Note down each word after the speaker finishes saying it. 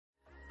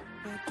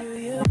What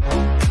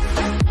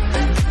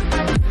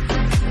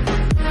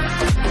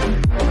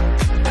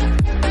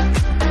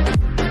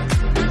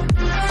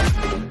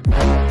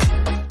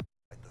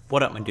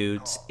up, my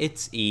dudes?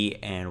 It's E,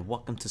 and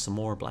welcome to some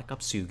more Black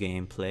Ops 2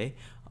 gameplay.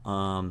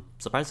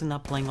 Surprisingly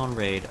not playing on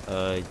Raid.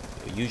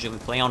 Usually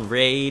play on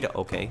Raid.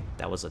 Okay,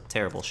 that was a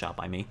terrible shot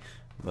by me,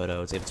 but I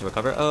was able to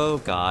recover. Oh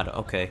god,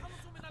 okay.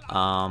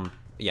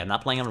 Yeah,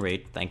 not playing on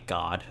Raid, thank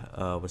god.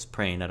 Was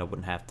praying that I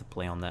wouldn't have to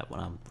play on that when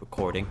I'm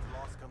recording.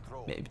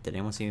 Maybe, did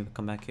anyone see me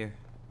come back here?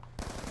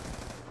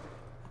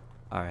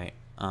 Alright,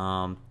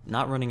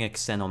 not running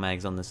external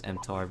mags on this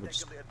MTAR,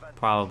 which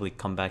probably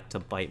come back to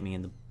bite me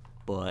in the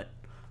butt.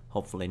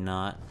 Hopefully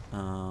not.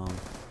 Thought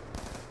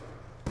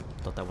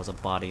that was a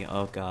body.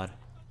 Oh god.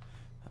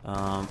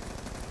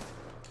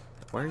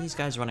 Where are these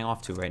guys running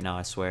off to right now,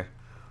 I swear?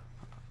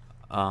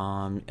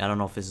 I don't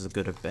know if this is a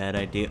good or bad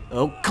idea.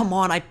 Oh, come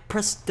on, I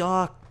pressed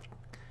duck.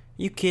 Are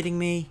you kidding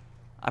me?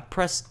 I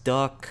pressed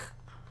duck.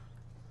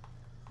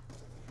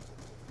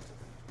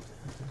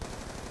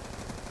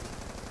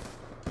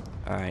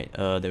 Alright,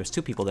 there was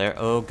two people there.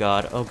 Oh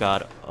god, oh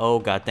god, oh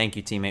god, thank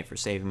you teammate for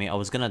saving me. I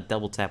was gonna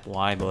double tap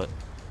Y, but...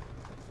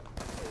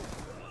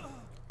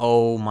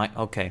 Oh my,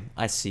 okay,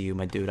 I see you,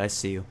 my dude, I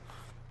see you.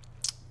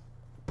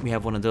 We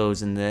have one of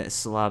those in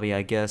this lobby,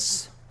 I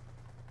guess.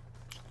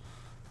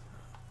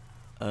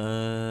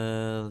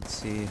 Let's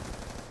see.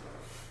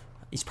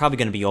 He's probably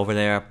gonna be over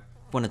there. I'm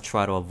gonna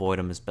try to avoid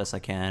him as best I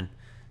can.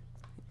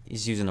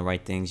 He's using the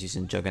right things,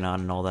 using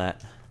Juggernaut and all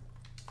that.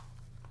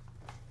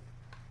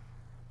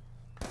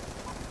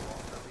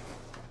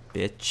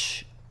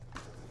 Bitch.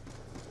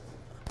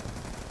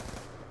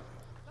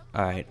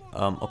 Alright,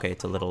 okay,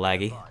 it's a little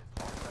laggy.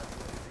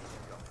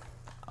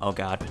 Oh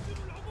god.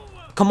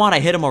 Come on, I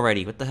hit him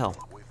already. What the hell?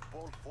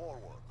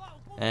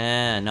 No,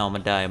 I'm gonna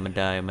die, I'm gonna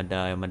die, I'm gonna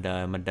die, I'm gonna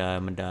die, I'm gonna die,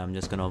 I'm gonna die. I'm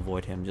just gonna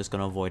avoid him, just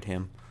gonna avoid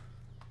him.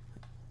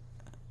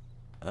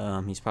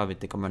 He's probably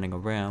think I'm running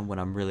around when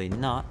I'm really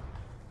not.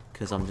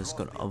 Because I'm just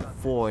gonna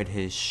avoid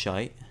his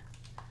shite.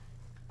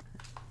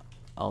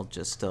 I'll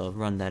just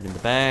run that in the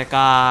back.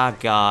 Ah,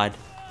 god.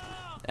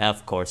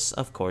 Of course,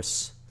 of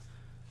course.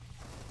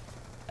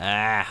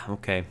 Ah,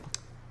 okay.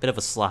 Bit of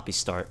a sloppy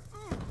start.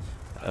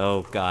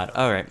 Oh god.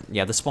 Alright.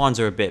 Yeah, the spawns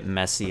are a bit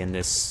messy in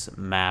this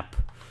map.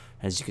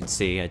 As you can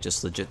see, I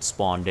just legit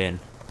spawned in.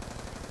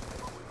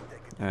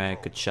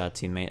 Alright, good shot,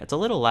 teammate. It's a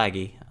little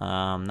laggy.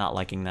 Not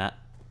liking that.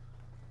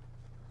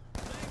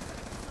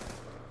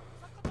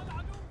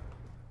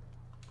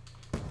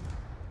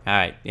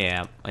 Alright,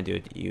 yeah, my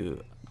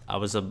dude, I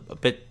was a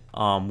bit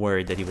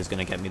worried that he was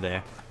gonna get me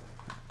there.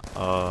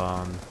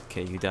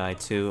 Okay, you died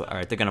too.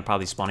 Alright, they're gonna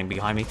probably spawning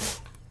behind me.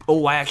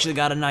 Oh, I actually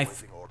got a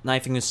knife.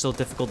 Knifing is so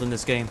difficult in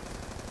this game.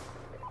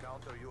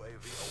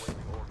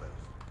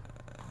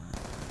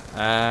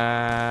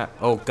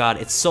 Oh god,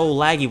 it's so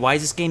laggy. Why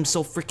is this game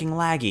so freaking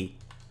laggy?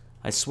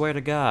 I swear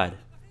to god.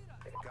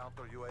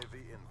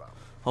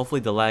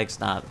 Hopefully the lag's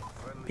not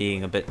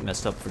being a bit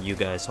messed up for you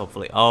guys,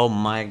 hopefully. Oh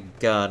my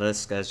god,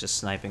 this guy's just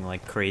sniping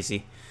like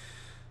crazy.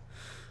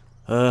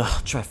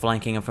 I'll try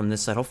flanking him from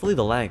this side. Hopefully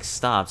the lag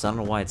stops. I don't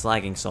know why it's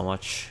lagging so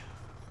much.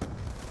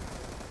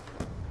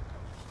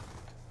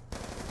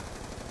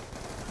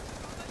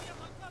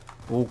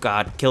 Oh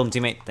god, kill him,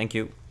 teammate. Thank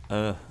you.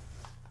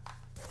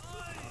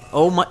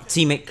 Oh my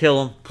teammate,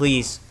 kill him,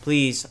 please,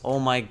 please. Oh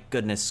my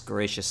goodness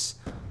gracious.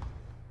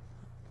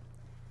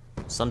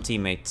 Some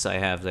teammates I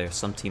have there,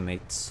 some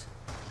teammates.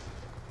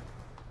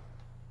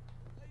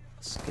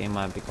 This game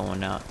might be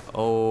going out.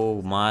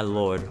 Oh my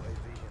lord.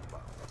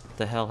 What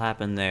the hell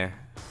happened there?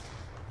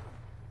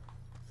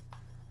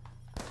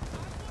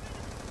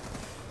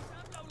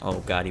 Oh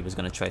god, he was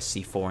gonna try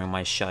C4ing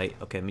my shite.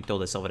 Okay, let me throw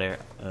this over there.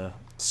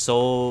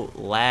 So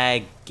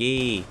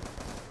laggy.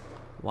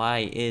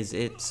 Why is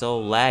it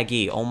so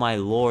laggy? Oh my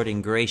lord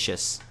and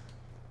gracious.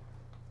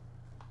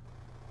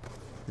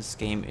 This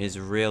game is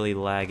really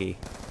laggy.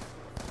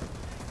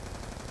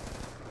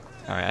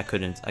 Alright,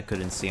 I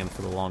couldn't see him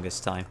for the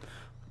longest time.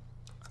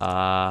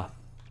 Oh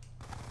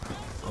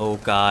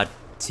god,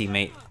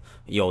 teammate.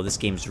 Yo, this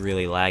game's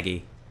really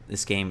laggy.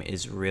 This game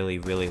is really,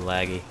 really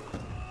laggy.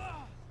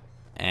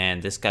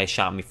 And this guy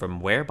shot me from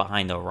where?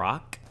 Behind a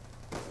rock?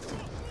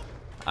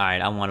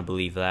 Alright, I want to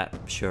believe that.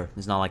 Sure.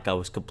 It's not like I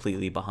was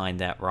completely behind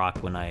that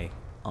rock when I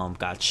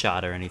got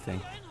shot or anything.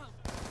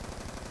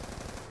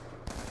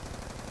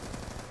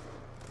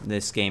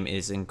 This game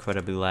is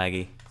incredibly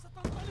laggy.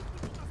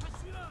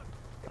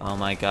 Oh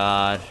my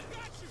god.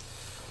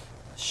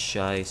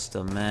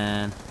 Shiesta,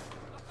 man.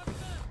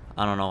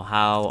 I don't know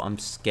how I'm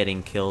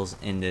getting kills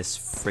in this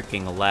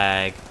freaking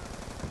lag.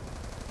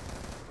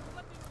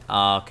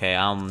 Okay,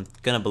 I'm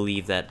gonna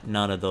believe that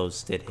none of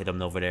those did hit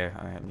him over there.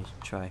 Alright, let me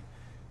try.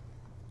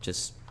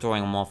 Just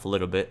throwing him off a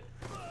little bit.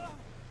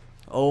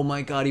 Oh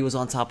my god, he was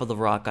on top of the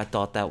rock. I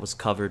thought that was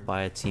covered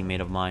by a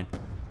teammate of mine.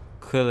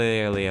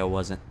 Clearly I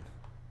wasn't.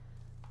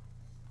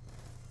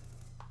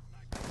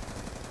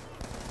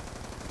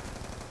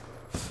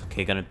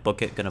 Okay, gonna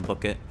book it, gonna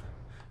book it.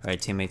 Alright,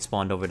 teammate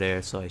spawned over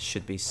there, so I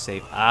should be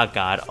safe. Ah,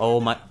 god. Oh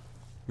my...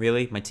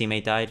 Really? My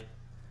teammate died?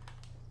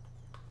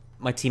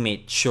 My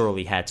teammate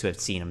surely had to have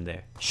seen him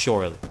there.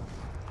 Surely.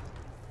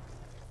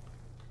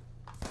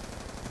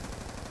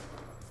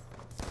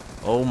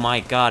 Oh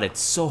my god, it's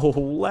so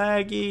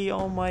laggy.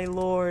 Oh my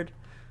lord.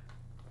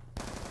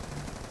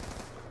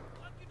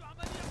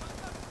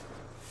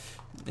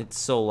 It's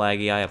so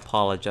laggy. I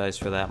apologize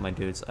for that, my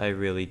dudes. I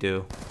really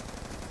do.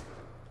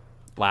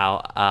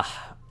 Wow.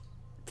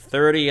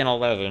 30 and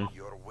 11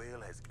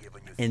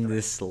 in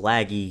this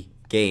laggy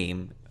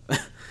game.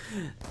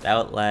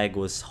 That lag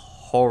was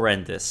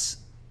horrendous.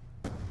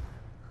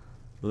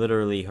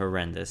 Literally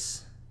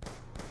horrendous.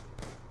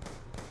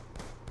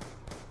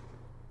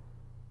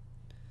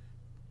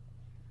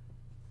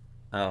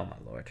 Oh my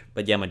lord.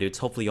 But yeah, my dudes,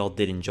 hopefully y'all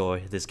did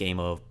enjoy this game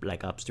of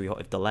Black Ops 3.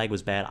 If the lag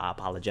was bad, I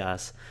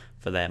apologize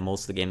for that.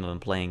 Most of the game I've been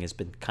playing has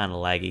been kind of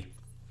laggy.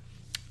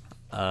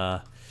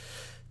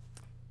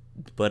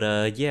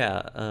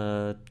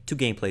 Yeah, 2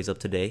 gameplays up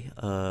today.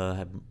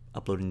 I'm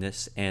uploading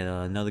this, and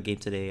another game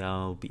today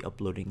I'll be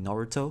uploading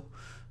Naruto.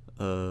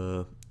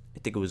 I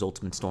think it was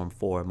Ultimate Storm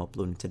 4 I'm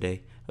uploading today.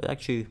 It was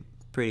actually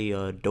pretty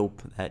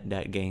dope,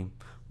 that game.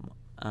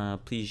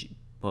 Please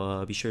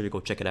be sure to go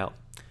check it out.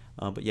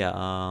 But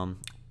yeah,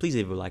 please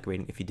leave a like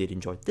rating if you did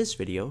enjoy this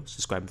video.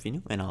 Subscribe if you're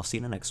new, and I'll see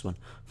you in the next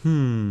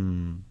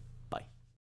one.